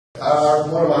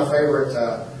One of my favorite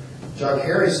John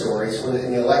Kerry stories when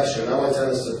in the election, I want to tell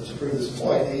this to prove this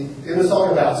point. He was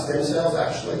talking about stem cells,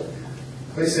 actually.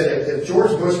 But he said if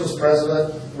George Bush was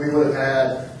president, we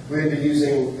would be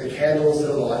using the candle instead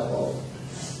of the light bulb,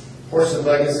 horse and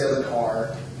buggy instead of the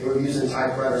car, and we'd be using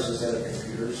typewriters instead of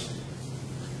computers.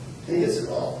 He gets it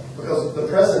wrong, because the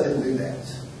president didn't do that.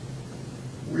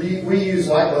 We use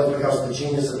light bulbs because of the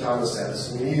genius of Thomas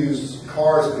Edison. We use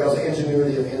cars because of the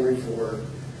ingenuity of Henry Ford.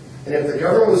 And if the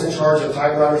government was in charge of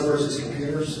typewriters versus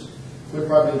computers, we'd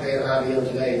probably pay an IBM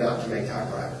today not to make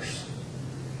typewriters.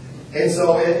 And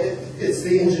so it's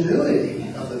the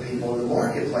ingenuity of the people in the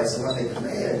marketplace and what they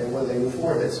demand and what they move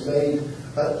forward that's made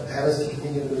have us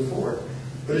continue to move forward.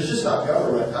 But it's just not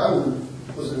government. I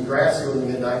was in grad school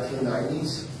in the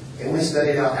mid-1990s, and we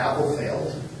studied how Apple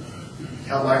failed,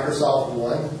 how Microsoft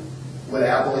won, would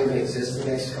Apple even exist in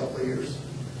the next couple of years.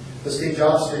 But Steve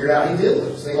Jobs figured out he did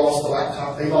lose. They lost the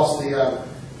laptop. They lost the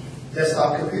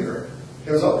desktop computer.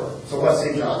 It was over. So what did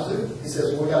Steve Jobs do? He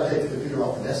says, well, we've got to take the computer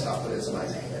off the desktop, put it in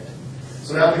somebody's hand.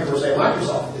 So now people are saying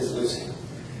Microsoft is losing.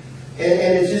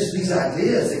 And it's just these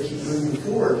ideas that keep moving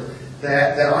forward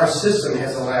that our system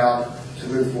has allowed to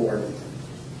move forward.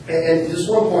 And just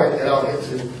one point, and I'll get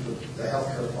to the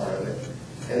healthcare part of it,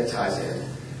 and it ties in.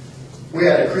 We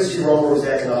had Christy Romer was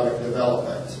economic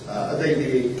development,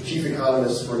 the chief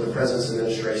economist for the president's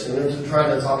administration, and they were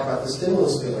trying to talk about the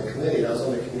stimulus bill in committee, and I was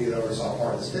on the committee that oversaw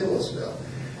part of the stimulus bill.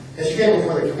 And she came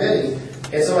before the committee,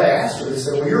 and somebody asked her, they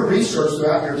said, well, your research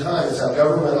throughout your time is how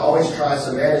government always tries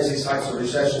to manage these types of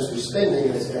recessions through spending,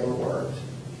 and it's never worked.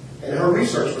 And her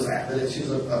research was that she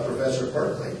was a professor at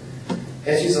Berkeley.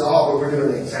 And she said, oh, but we're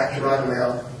doing the exact right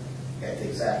amount at the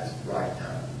exact right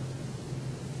time.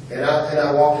 And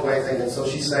I walked away thinking, so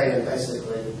she's saying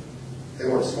basically they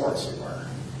weren't smart as we were.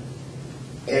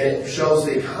 And it shows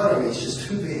the economy is just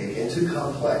too big and too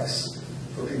complex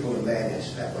for people to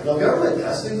manage that way. Now, government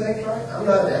does do things right. I'm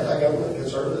not an anti-government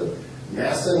conservative.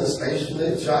 NASA and the space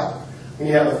shop, when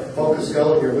you have a focused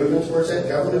goal and you're moving towards that,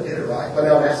 government did it right. But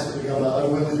now NASA's become an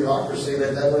unwieldy bureaucracy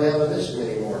that doesn't have a mission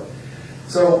anymore.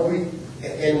 So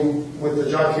with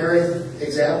the John Kerry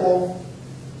example,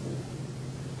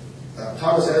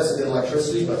 Thomas Edison did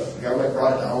electricity, but the government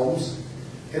brought it to homes.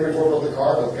 Henry Ford built the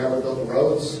car, but the government built the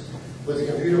roads. With the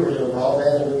computer, we're doing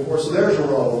broadband and moving forward. So there's a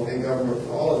role in government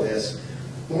for all of this.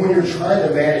 But when you're trying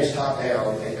to manage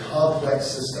top-down a complex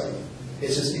system,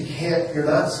 it's just you're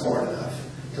not smart enough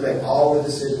to make all the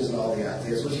decisions and all the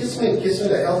ideas. Which gets me to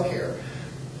healthcare.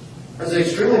 It's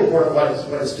extremely important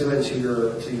what it's doing to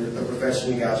the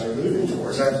profession you guys are moving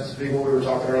towards. That's what we were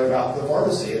talking earlier about the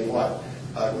pharmacy and what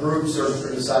groups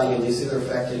are deciding in D.C. that are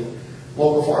affecting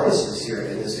local pharmacists here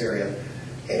in this area.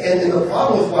 And the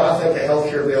problem with what I think the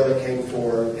healthcare bill that came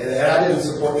forward, and I didn't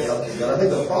support the healthcare bill, I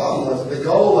think the problem was the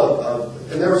goal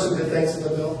of and there were some good things in the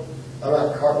bill. I'm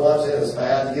not carping saying it was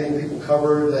bad, getting people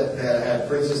covered that had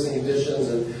pre-existing conditions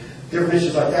and different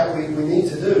issues like that we need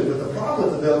to do. But the problem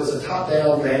with the bill is a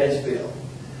top-down managed bill.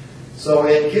 So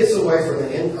it gets away from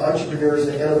the entrepreneurs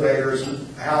and innovators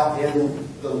out in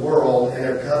the world,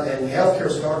 and healthcare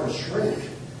is starting to shrink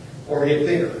or get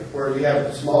bigger, where you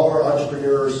have smaller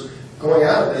entrepreneurs going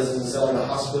out of business and selling to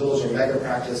hospitals or mega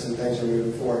practice and things are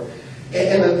moving forward.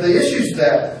 And the issues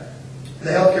that the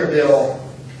healthcare bill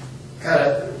kind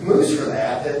of moves for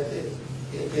that,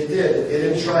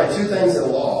 it enshrined two things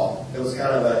in law. It was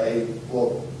kind of a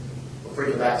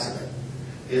freak of accident.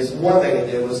 Is one thing it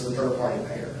did was the third-party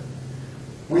payer.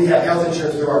 We have health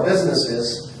insurance through our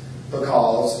businesses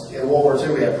because in World War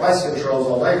II we had price controls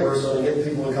on labor, so to get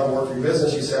people to come work for your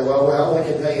business, you say, well, I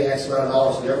only can pay X amount of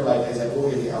dollars, and everybody pays that, we'll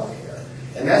give you health care.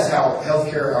 And that's how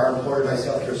healthcare, our employer-based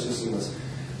healthcare system was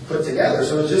put together.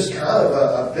 So it was just kind of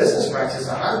a business practice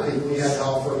to hire people, you had to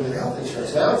offer them health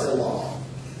insurance. Now it's in law.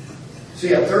 So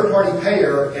you have third-party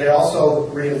payer, and it also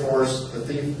reinforced the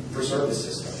fee-for-service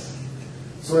system.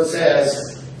 So it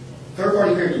says,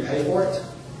 third-party payer, you pay for it.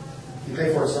 You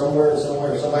pay for it somewhere,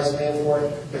 somebody's paying for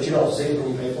it, but you don't see it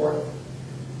when you pay for it.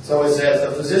 So it says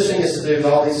the physician gets to do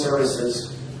all these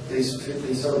services,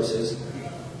 these services,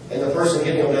 and the person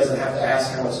getting them doesn't have to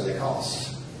ask how much do they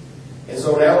cost. And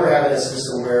so now we're having a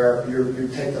system where you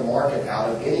take the market out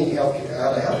of any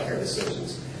healthcare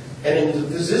decisions. And in the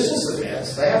physicians'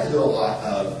 defense, they have to do a lot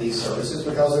of these services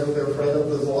because they're afraid of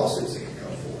the lawsuits that can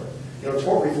come forward. You know,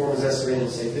 tort reform is estimated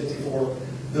to say $54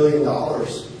 billion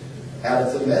out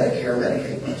of the Medicare and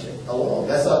Medicaid budget alone.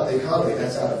 That's not the economy,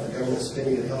 that's out of the government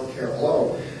spending in healthcare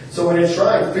alone. So when it's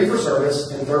trying fee-for-service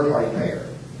and third-party payer,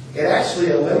 it actually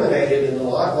eliminated in a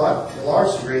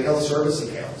large degree health service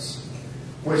accounts,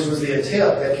 which was the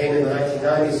attempt that came in the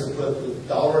 1990s to put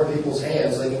dollar in people's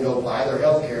hands, they can go buy their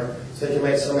health care so they can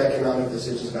make some economic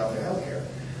decisions about their health care.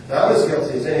 Now, I was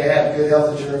guilty. As any had good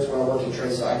health insurance when I worked at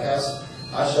Trace ICAS.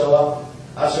 I show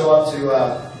up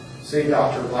to see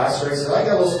Dr. Glasser. He says, I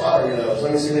got a little spot on your nose.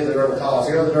 Let me see the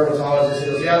dermatologist. I go to the dermatologist.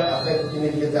 He goes, yeah, I think you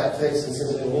need to get that fixed and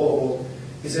since it's in Louisville.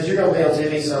 He says, you're going to be on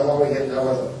TV, so I'm only getting done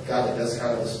with a guy that does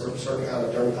kind of a certain kind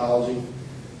of dermatology.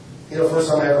 You know, first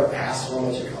time I ever asked how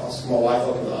much it costs, my wife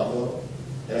opened the envelope.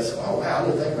 And I said, oh, wow, I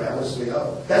didn't think about how much we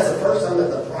owe. That's the first time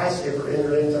that the price ever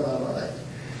entered into my mind.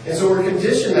 And so we're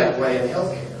conditioned that way in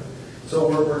healthcare. So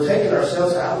we're taking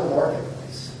ourselves out of the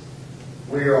marketplace.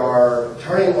 We are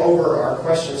turning over our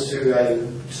questions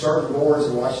to certain boards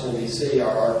in Washington, D.C.,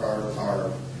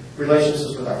 our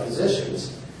relationships with our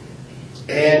physicians.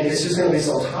 And it's just going to be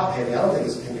so top-heavy, I don't think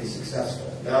it's going to be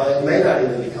successful. Now, it may not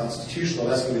even be constitutional.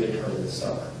 That's going to be determined this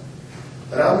summer.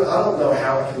 But I don't know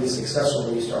how it can be successful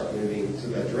when you start moving to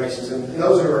that directions. And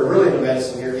those who are really into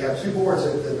medicine here, you have two boards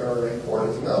that are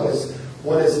important to know.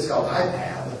 One is, it's called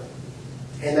IPAB,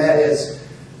 and that is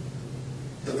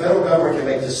the federal government can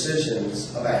make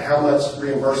decisions about how much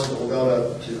reimbursement will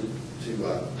go to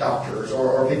doctors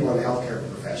or people in the healthcare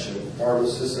profession,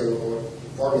 pharmacists,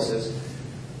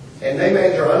 and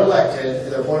they're unelected,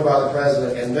 and they're appointed by the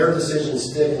president, and their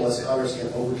decisions stick unless Congress can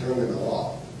overturn them in the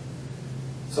law.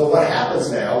 So what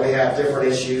happens now, we have different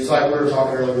issues, like we were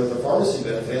talking earlier with the pharmacy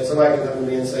benefits. Somebody can come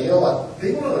to me and say, you know what,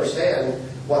 people don't understand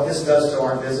what this does to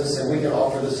our business, and we can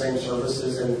offer the same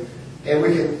services, and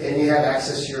you have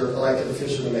access to your elected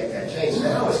official to make that change.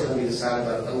 Now it's going to be decided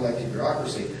by an unelected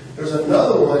bureaucracy. There's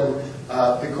another one,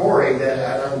 PCORI,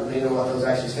 that I don't even know what those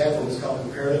actually stand for. It's called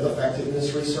Comparative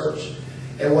Effectiveness Research.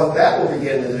 And what that will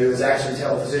begin to do is actually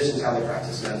tell physicians how they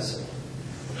practice medicine.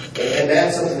 And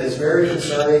that's something that's very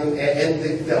concerning.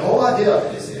 And the whole idea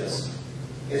of it is this,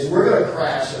 is we're going to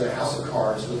crash in a house of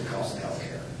cards with the cost of health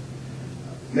care.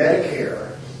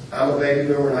 Medicare, I'm a baby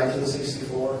boomer,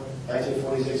 1964,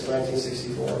 1946,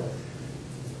 1964.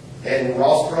 And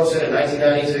Ross Perot said in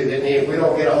 1992, didn't he, if we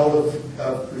don't get a hold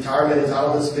of retirement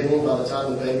entitlement spending by the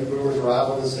time the baby boomers arrive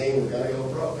on the scene, we're going to go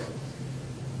broke.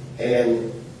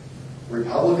 And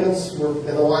Republicans were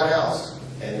in the White House,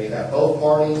 and we've had both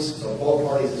parties, so both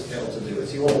parties have failed to do it.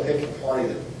 So you want to pick a party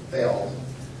that failed,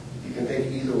 you can pick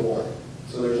either one.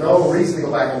 So there's no reason to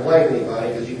go back and blame anybody,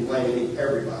 because you can blame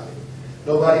everybody.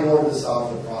 Nobody wanted to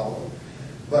solve the problem.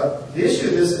 But the issue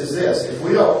is this, if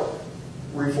we don't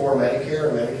reform Medicare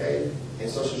and Medicaid and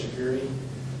Social Security,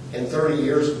 in 30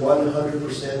 years,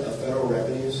 100% of federal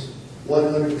revenues,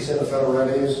 100% of federal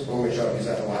revenues, let me try to use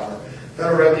that louder,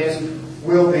 federal revenues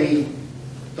will be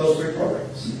those three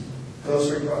programs. Those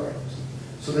three programs.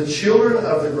 So the children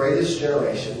of the greatest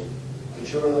generation,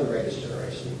 which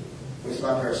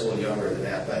my parents are a little younger than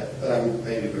that, but I'm a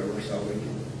baby boomer, so we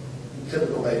can,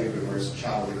 typical baby boomer is a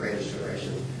child of the greatest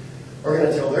generation, are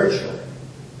going to tell their children,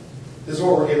 this is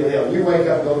what we're giving them. You wake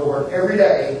up, go to work every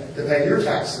day to pay your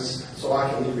taxes so I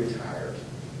can be retired.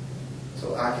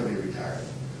 So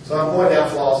I'm pointing out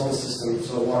flaws in the system,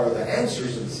 so what are the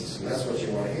answers to the system? That's what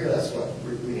you want to hear. That's what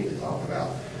we need to talk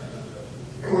about.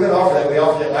 We're going to offer that. We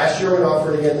offered it last year. We're going to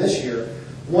offer it again this year.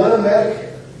 One of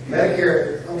Medicare.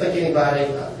 Medicare, I don't think anybody,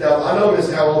 now I know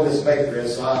how old Ms. Baker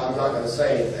is, so I'm not going to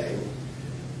say anything.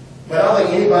 But I don't think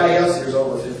anybody else here is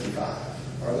over 55.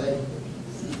 Are they?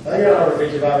 I think you're not over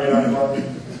 55 anymore.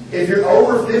 If you're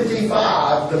over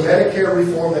 55, the Medicare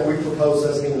reform that we propose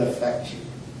doesn't even affect you.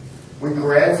 We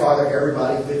grandfather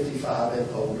everybody 55 and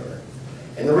older.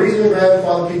 And the reason we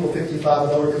grandfather people 55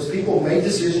 and older is because people made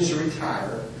decisions to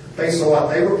retire based on what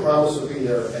they were promised would be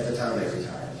there at the time they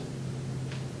retired.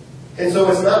 And so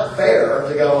it's not fair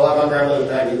to go, well, my grandmother's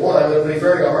 91. It would be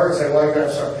fair to go her and say, well, you're going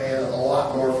to start paying a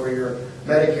lot more for your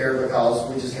Medicare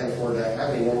because we just can't afford to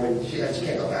have any more. When she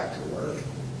can't go back to work.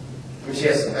 When she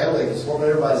has some family to support,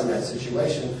 everybody's in that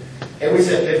situation. And we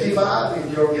said 55,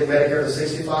 you don't get Medicare to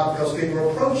 65 because people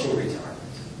are approaching retirement.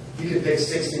 You could pick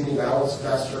 16 you balance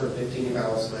faster or 15 you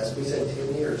balance less. We said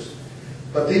 10 years.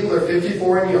 But people that are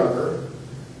 54 and younger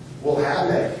will have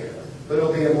Medicare, but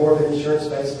it'll be a more of an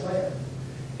insurance-based plan.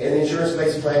 And the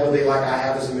insurance-based plan will be like I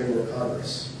have as a member of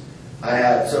Congress.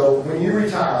 So when you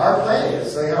retire, our plan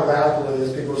is, say how radical it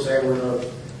is, people say we're going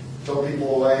to throw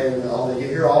people away and all that. You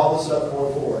hear all this stuff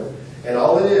going forward. And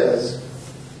all it is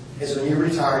when you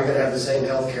retire, you're going to have the same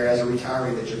health care as a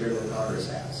retiree that your member of Congress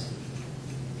has.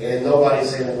 And nobody's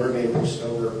saying that we're being pushed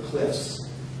over cliffs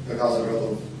because of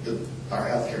our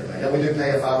health care plan. Now, we do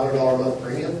pay a $500 a month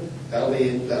premium. That'll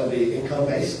be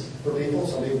income-based for people.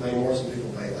 Some people pay more, some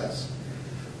people pay less.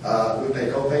 We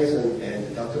pay co-pays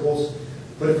and deductibles.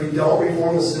 But if we don't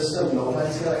reform the system,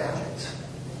 nobody's going to have it.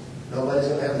 Nobody's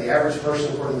going to have the average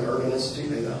person, according to the Urban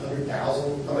Institute, pays $100,000.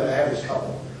 I mean, the average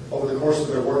couple over the course of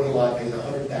their working life pays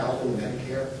 $100,000 in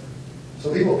Medicare.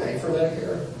 So people pay for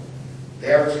Medicare.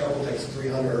 The average couple takes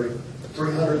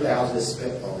 $300,000 is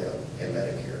spent on them in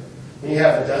Medicare. When you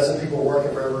have a dozen people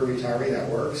working for every retiree, that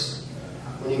works.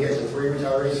 When you get to 3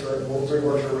 retirees for 3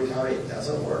 works for a retiree, it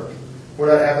doesn't work. We're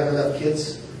not having enough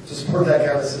kids to support that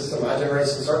kind of system. My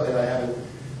generation certainly not having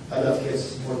enough kids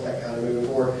to support that kind of moving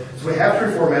forward. So we have to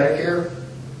reform Medicare.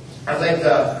 I think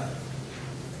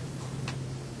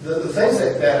the things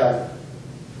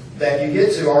that you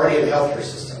get to already in the healthcare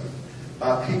system,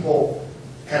 people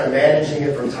kind of managing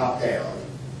it from top down.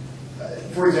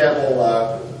 For example,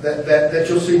 that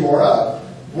you'll see more of.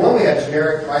 One, we have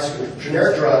generic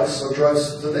drugs, so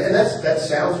drugs, and that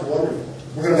sounds wonderful.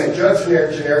 We're going to make drugs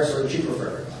generic so they're cheaper for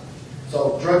everybody.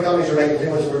 So drug companies are making too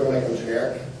much, we're going to make them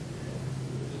generic.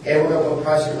 And we're going to put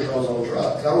price controls on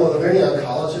drugs. I don't know if there are any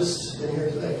oncologists in here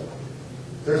today.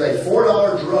 There's a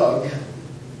 $4 drug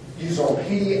used on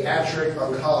pediatric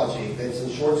oncology that's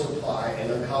in short supply, and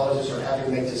oncologists are having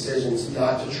to make decisions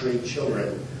not to treat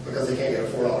children because they can't get a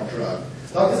 $4 drug.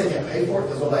 Not because they can't pay for it,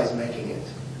 because nobody's making it.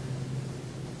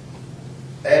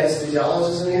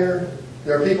 Anesthesiologists in here.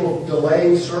 There are people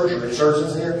delaying surgery,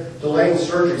 surgeons in here, delaying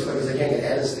surgeries because they can't get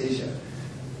anesthesia,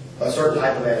 a certain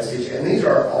type of anesthesia. And these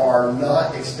are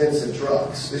not expensive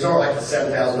drugs. These aren't like the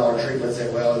 $7,000 treatments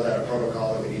that, well, is that a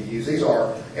protocol that we need to use? These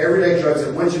are everyday drugs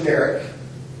that went generic.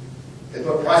 They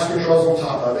put price controls on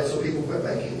top of it so people quit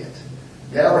making it.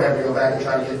 Now we're having to go back and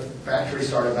try to get factories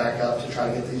started back up to try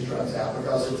to get these drugs out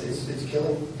because it's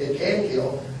killing, it can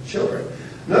kill children.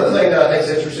 Another thing that I think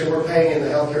is interesting, we're paying in the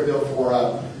healthcare bill for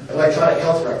electronic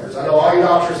health records. I know all your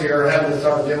doctors here are having to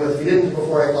start to deal with, if you didn't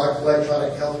before,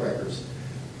 electronic health records.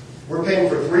 We're paying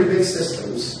for 3 big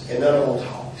systems, and none of them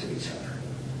talk to each other.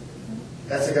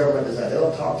 That's the government design. They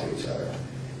don't talk to each other.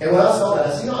 And when I saw that,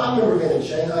 I said, I remember being in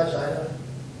Shanghai, China,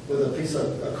 with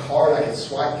a card I could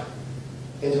swipe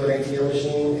into an ATM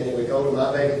machine, and it would go to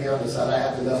my bank account and decide I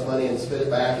have enough money and spit it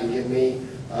back and give me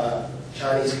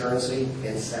Chinese currency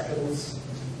in seconds.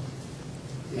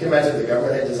 You can imagine the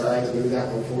government had designed to move that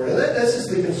one forward. And that's just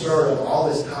the concern of all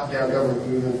this top-down government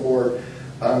moving forward.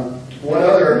 One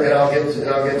other, and I'll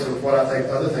get to what I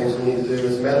think other things we need to do,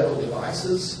 is medical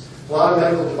devices. A lot of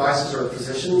medical devices are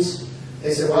physicians.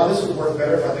 They say, wow, this would work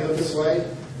better if I do it this way.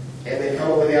 And they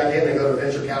come up with the idea and they go to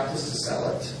venture capitalists to sell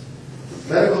it.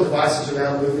 Medical devices are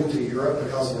now moving to Europe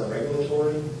because of a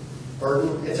regulatory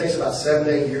burden. It takes about 7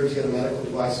 to 8 years to get a medical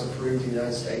device approved in the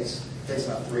United States. It takes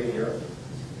about 3 in Europe.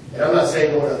 And I'm not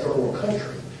saying going to a third world country,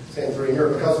 I'm saying 3 in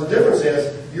Europe, because the difference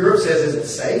is Europe says, is it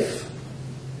safe?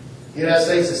 The United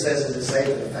States says, is it safe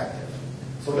and effective?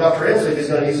 So Dr. Inslee, if he's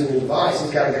going to use a new device,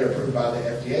 he's got to get it approved by the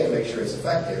FDA to make sure it's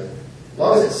effective. As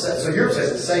long as it's safe. So Europe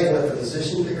says it's safe, and let the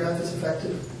physician figure out if it's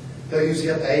effective. They'll use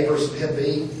hip A versus hip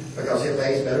B because hip A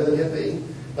is better than hip B,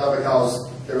 not because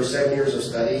there were 7 years of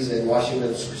studies in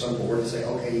Washington for some board to say,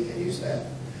 okay, you can use that.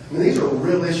 I mean, these are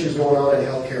real issues going on in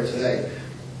healthcare today.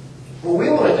 What we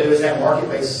want to do is have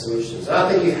market-based solutions. And I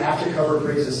think you have to cover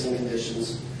pre-existing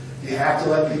conditions. You have to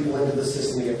let people into the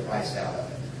system to get priced out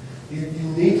of it. You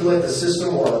need to let the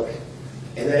system work,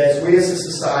 and then as we as a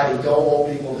society don't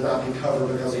want people to not be covered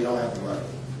because they don't have the money.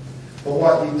 But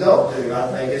what we don't do,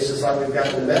 I think, is just like we've got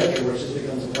in the Medicare, which just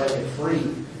becomes a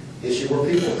blanket-free issue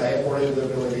where people pay according to their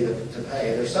ability to pay.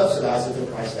 And they're subsidized if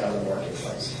they're priced out in the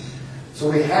marketplace. So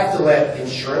we have to let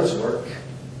insurance work.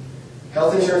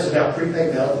 Health insurance is now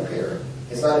prepaid medical care.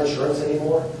 It's not insurance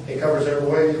anymore. It covers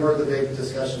everywhere. You've heard the big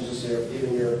discussions just here,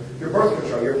 even your birth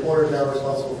control. Your employer is now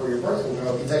responsible for your birth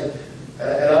control. If you take, and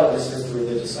I don't dismiss the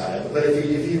religious side of it, but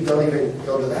if you don't even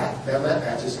go to that, down that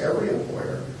path, just every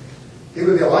employer. It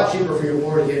would be a lot cheaper for your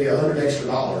employer to give you $100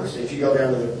 extra if you go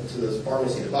down to the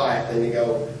pharmacy to buy it than you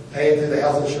go pay it through the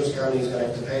health insurance company. Who's going to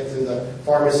have to pay it through the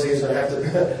pharmacy. Who's going to have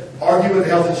to argue with the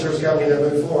health insurance company to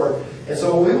move forward. And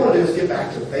so what we want to do is get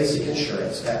back to basic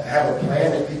insurance, that have a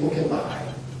plan that people can buy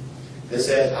that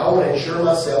says, I want to insure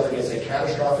myself against a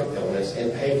catastrophic illness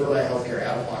and pay for my health care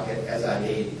out of pocket as I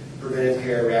need, preventive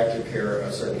care, reactive care,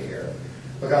 certain care.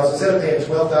 Because instead of paying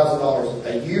 $12,000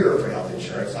 a year for health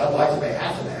insurance, I'd like to pay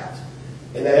half of that.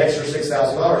 And that extra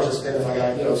 $6,000 to spend if I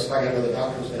got, if I got to go to the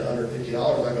doctor and spend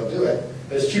 $150, I go do it.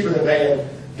 But it's cheaper than paying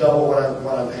double what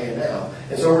I'm paying now.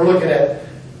 And so we're looking at,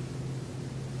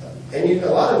 and a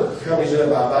lot of companies do it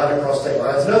by buying across state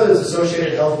lines. Another is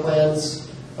associated health plans.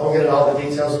 I won't get into all the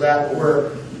details of that,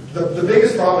 but the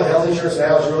biggest problem with health insurance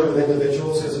now is really with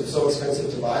individuals because it's so expensive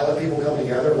to buy. Let people come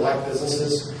together like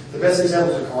businesses. The best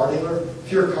example is a car dealer.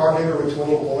 If you're a car dealer with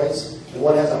 20 employees and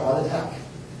one has a heart attack,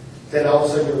 then all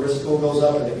of a sudden your risk pool goes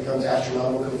up and it becomes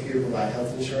astronomical if you provide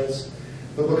health insurance.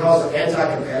 But because of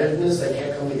anti-competitiveness, they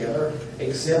can't come together.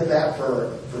 Exempt that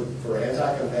for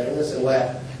anti-competitiveness and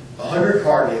let 100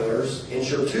 car dealers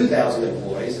insure 2,000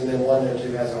 employees, and then one or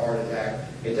two has a heart attack.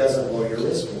 It doesn't blow your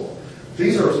risk pool.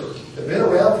 These have been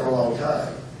around for a long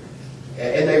time,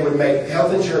 and they would make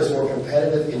health insurance more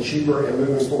competitive and cheaper and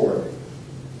moving forward.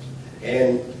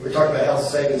 And we're talking about health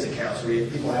savings accounts where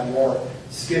people have more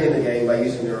skin in the game by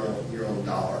using your own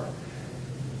dollar.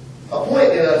 A point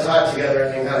that I tied together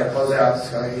and then kind of close out,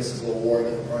 I guess it's a little warm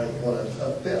and probably went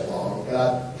a bit long, but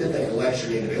I did think a lecture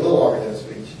needed to be a little longer than a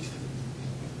speech.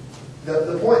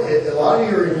 The point is, a lot of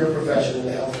you are in your profession, in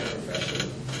the healthcare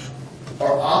profession,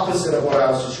 are opposite of what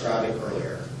I was describing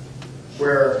earlier,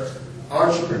 where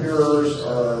entrepreneurs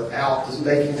are out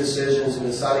making decisions and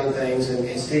deciding things,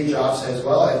 and Steve Jobs says,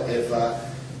 well,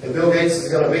 if Bill Gates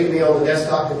is going to beat me on the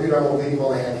desktop computer, I'm going to beat him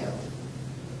on the handheld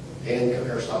and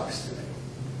compare stocks today.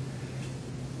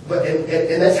 But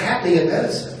and that's happening in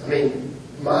medicine. I mean,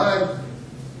 my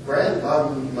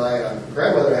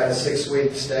grandmother had a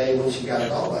 6-week stay when she got a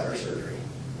gallbladder surgery.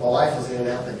 My wife was in and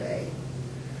out the day.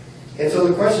 And so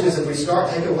the question is, if we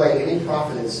start taking away any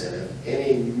profit incentive,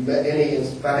 any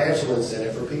financial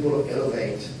incentive for people to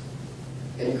innovate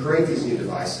and create these new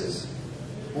devices,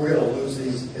 we're going to lose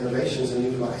these innovations and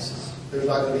new devices. There's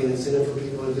not going to be an incentive for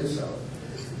people to do so.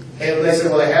 And they said,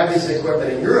 well, they have this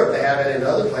equipment in Europe, they have it in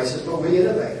other places, but we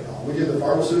innovate it all. We do the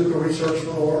pharmaceutical research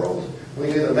for the world. We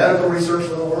do the medical research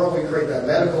for the world. We create that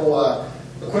medical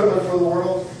equipment for the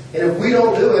world. And if we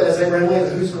don't do it, as they ran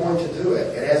with, who's going to do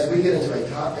it? And as we get into a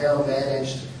top-down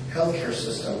managed healthcare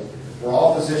system where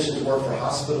all physicians work for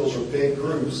hospitals or big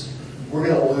groups, we're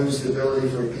going to lose the ability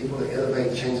for people to innovate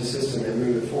and change the system and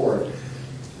move it forward.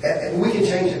 And we can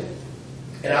change it.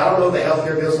 And I don't know if the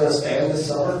healthcare bill is going to stand this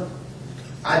summer.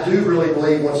 I do really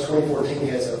believe once 2014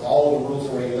 hits and all the rules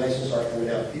and regulations start coming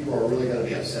down, people are really going to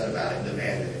be upset about it and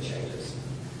demand that it changes.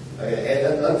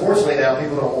 And unfortunately now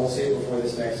people don't want to see it before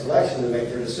this next election to make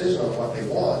their decision on what they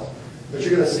want. But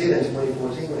you're going to see it in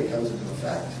 2014 when it comes into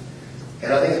effect.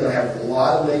 And I think it's going to have a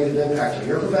lot of negative impact on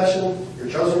your profession, your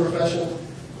chosen profession,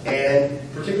 and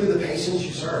particularly the patients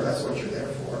you serve. That's what you're there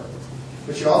for.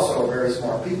 But you also are very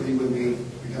smart people. You wouldn't be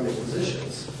becoming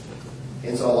physicians.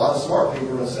 And so a lot of smart people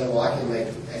are going to say, well, I can make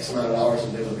X amount of dollars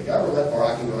and deal with the government, or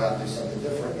I can go out and do something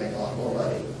different and make a lot more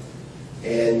money.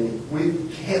 And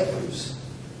we can't lose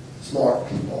smart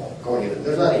people going into it.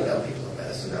 There's not any dumb people in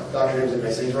medicine now. Dr. James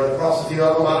may say he's run across a few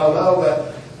of them, I don't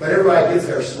know, but everybody gets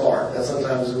there smart. Now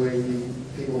sometimes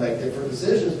people make different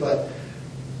decisions,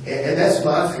 and that's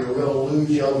my fear. We're going to lose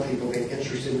young people being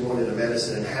interested in going into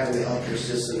medicine and having the healthcare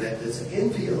system that's an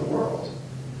envy of the world.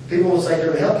 People will say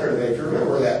during the healthcare debate,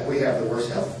 remember that we have the worst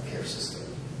healthcare system.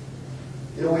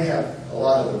 You know, we have a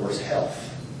lot of the worst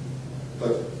health.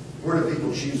 But where do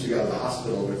people choose to go to the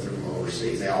hospital if they're from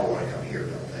overseas? They all want to come here,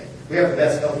 don't they? We have the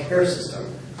best healthcare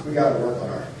system. We've got to work on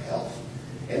our health.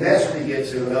 And that's where you get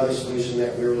to another solution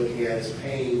that we're looking at is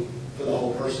paying for the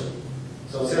whole person.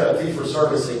 So instead of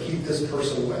fee-for-service, say, keep this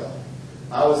person well.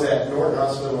 I was at Norton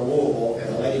Hospital in Louisville,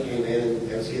 and a lady came in and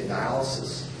was getting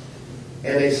dialysis.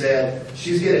 And they said,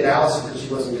 she's getting dialysis because she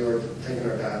wasn't taking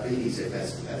her diabetes and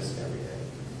medicine every day.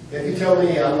 If you tell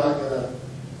me I'm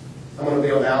going to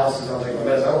be on dialysis, I'll take my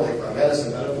medicine. I won't take my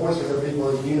medicine. But unfortunately, there are people,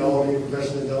 as you know, in your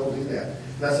profession that don't do that.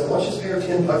 And I said, why don't you just pay her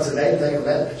 $10 a day and take her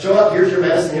medicine? Show up, here's your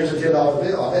medicine, here's a $10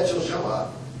 bill. I bet she'll show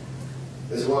up.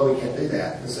 They said, well, we can't do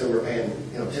that. And so we're paying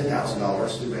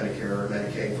 $10,000 through Medicare or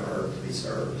Medicaid for her to be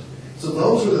served. So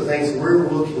those are the things that we're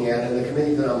looking at in the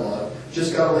committee that I'm on.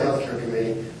 Just got on the healthcare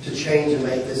committee to change and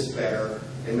make this better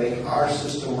and make our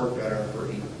system work better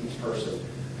for each person.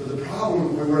 But the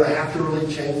problem, we're going to have to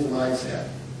really change the mindset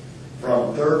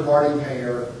from third-party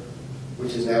payer,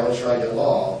 which is now enshrined in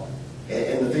law,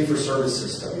 and the fee-for-service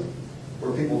system,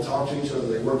 where people talk to each other,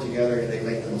 they work together, and they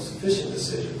make the most efficient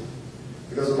decision.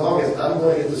 Because as long as I'm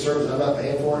going to get the service, I'm not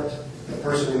paying for it, the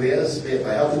person who is, be it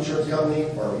my health insurance company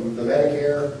or the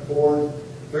Medicare board,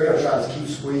 they're going to try to keep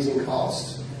squeezing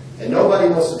costs. And nobody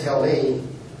wants to tell me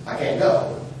I can't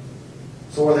go.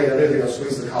 So what are they going to do? They're going to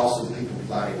squeeze the cost of the people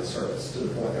providing the service to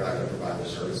the point they're not going to provide the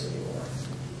service anymore.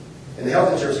 And the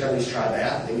health insurance companies tried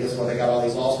that, and guess what? They got all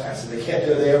these laws passed. They can't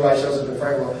do it. Everybody shows up in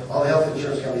Frankfurt. All the health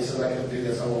insurance companies says I can't do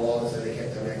this. I'm a law that says they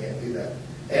can't tell me I can't do that.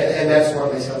 And that's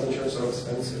what makes health insurance so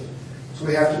expensive. So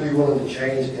we have to be willing to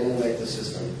change and innovate the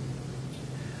system.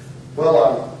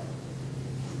 Well,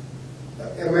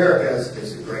 America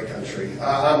is a great country.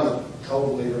 I'm a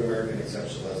total believer in American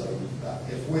exceptionalism.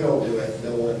 If we don't do it,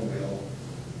 no one will.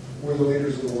 We're the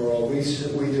leaders of the world. We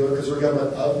do it because we're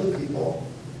government of the people.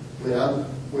 I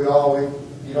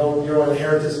mean, You don't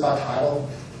inherit this by title.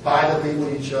 By the people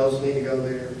you chose me to go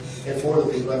there, and for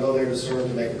the people I go there to serve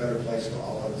to make a better place for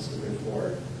all of us to move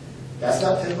forward. That's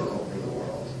not typical in the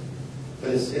world,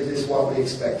 but it is what we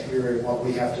expect here and what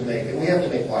we have to make. And we have to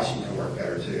make Washington work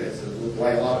better too. We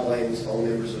blame a lot of blames on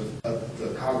members of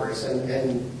the Congress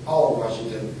and all of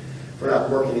Washington for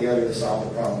not working together to solve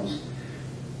the problems.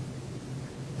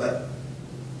 But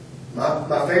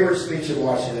my favorite speech in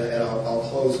Washington, and I'll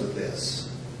close with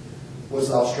this, was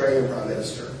the Australian Prime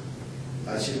Minister.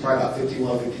 She's probably about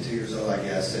 51, 52 years old, I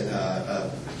guess, and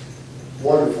a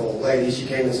wonderful lady. She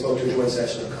came and spoke to a joint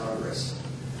session of Congress.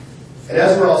 And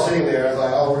as we're all sitting there, I was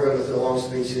like, oh, we're going to go through a long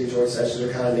speech. These joint sessions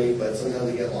are kind of neat, but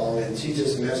sometimes they get long. And she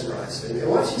just mesmerized. And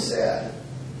what she said,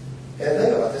 and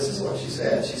think about this, is what she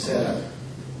said. She said,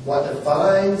 what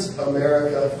defines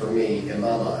America for me, in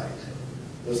my mind,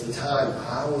 was the time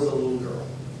I was a little girl.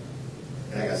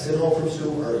 And I got sent home from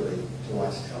school early to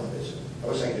watch television. I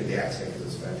wish I could do the accent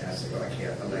because it's fantastic, but I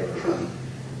can't. I'm not even trying.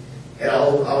 And I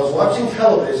was watching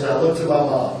television, and I looked at my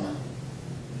mom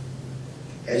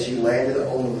as she landed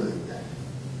on the moon.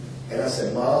 And I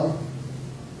said, Mom,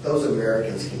 those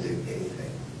Americans can do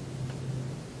anything.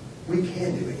 We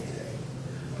can do anything.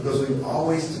 Because we've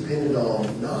always depended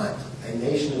on not a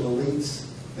nation of elites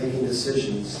making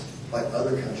decisions like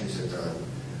other countries have done.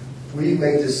 We've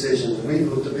made decisions. We've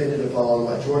depended upon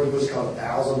what George Bush called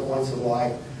 1,000 points of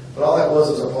light. But all that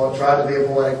was tried to be a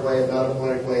poetic way, not a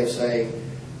poetic way of saying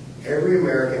every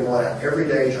American went out every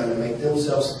day trying to make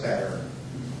themselves better,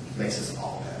 makes us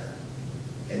all better.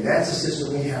 And that's a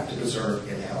system we have to preserve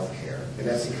in health care. And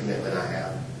that's the commitment I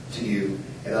have to you.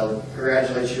 And I'll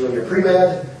congratulate you on your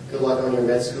pre-med. Good luck on your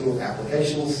med school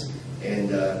applications.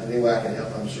 And any way I can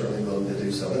help, I'm certainly willing to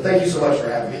do so. But thank you so much for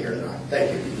having me here tonight.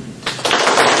 Thank you.